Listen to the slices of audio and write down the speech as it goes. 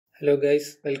Hello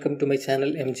guys, welcome to my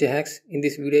channel MJ Hacks. In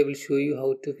this video I will show you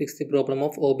how to fix the problem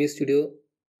of OBS Studio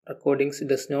recordings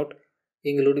does not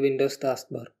include Windows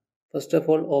taskbar. First of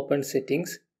all, open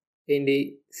settings. In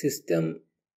the system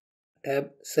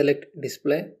tab, select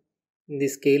display. In the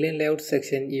scale and layout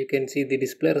section you can see the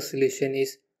display resolution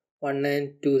is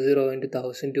 1920 into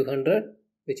 1200,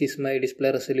 which is my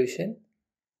display resolution.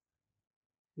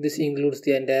 This includes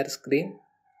the entire screen.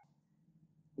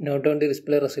 Note down the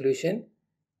display resolution.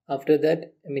 After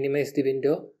that, minimize the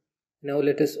window. Now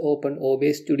let us open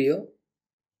OBS Studio.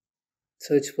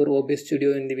 Search for OBS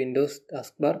Studio in the Windows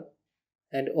taskbar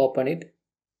and open it.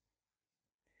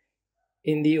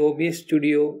 In the OBS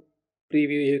Studio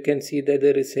preview, you can see that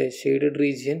there is a shaded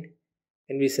region.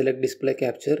 When we select display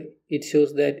capture, it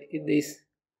shows that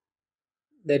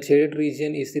that shaded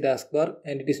region is the taskbar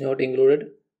and it is not included.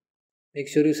 Make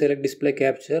sure you select display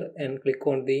capture and click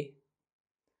on the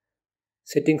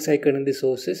settings icon in the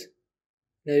sources.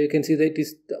 Now you can see that it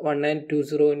is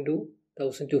 1920 into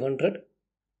 1200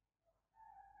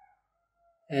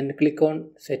 and click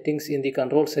on settings in the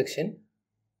control section.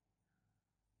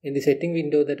 In the setting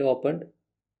window that opened,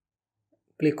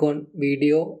 click on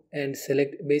video and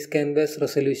select base canvas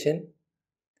resolution.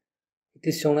 It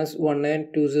is shown as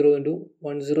 1920 into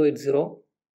 1080.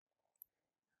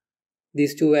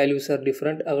 These two values are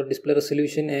different. Our display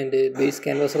resolution and base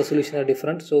canvas resolution are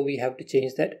different, so we have to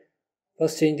change that.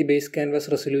 First, change the base canvas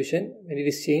resolution. When it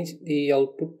is changed, the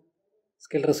output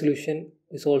scale resolution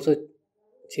is also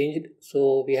changed,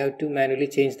 so we have to manually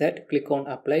change that. Click on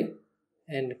apply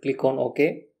and click on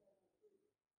OK.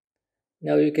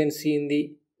 Now you can see in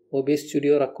the OBS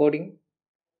Studio recording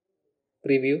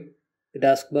preview, the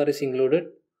taskbar is included.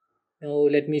 Now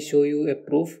let me show you a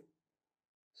proof.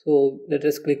 So let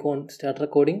us click on start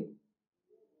recording,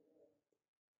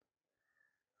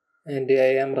 and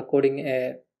I am recording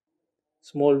a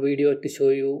small video to show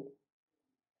you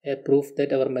a proof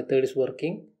that our method is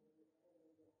working.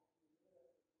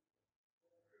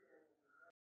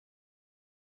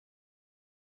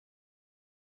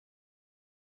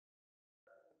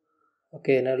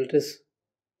 Okay, now let us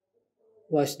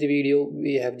watch the video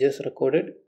we have just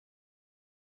recorded.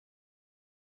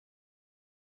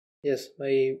 Yes,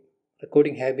 my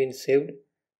recording have been saved.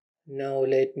 Now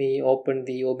let me open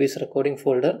the OBS recording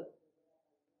folder.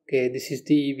 Okay, this is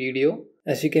the video.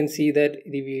 As you can see that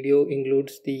the video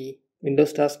includes the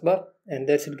Windows taskbar, and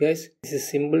that's it guys. This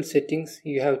is simple settings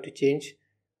you have to change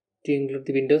to include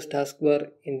the Windows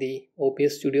taskbar in the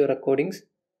OBS Studio recordings.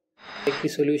 Like the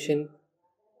solution,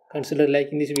 consider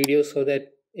liking this video so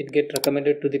that it get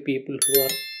recommended to the people who are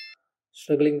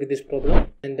struggling with this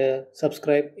problem, and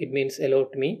subscribe, it means a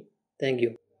lot to me. Thank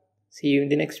you. See you in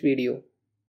the next video.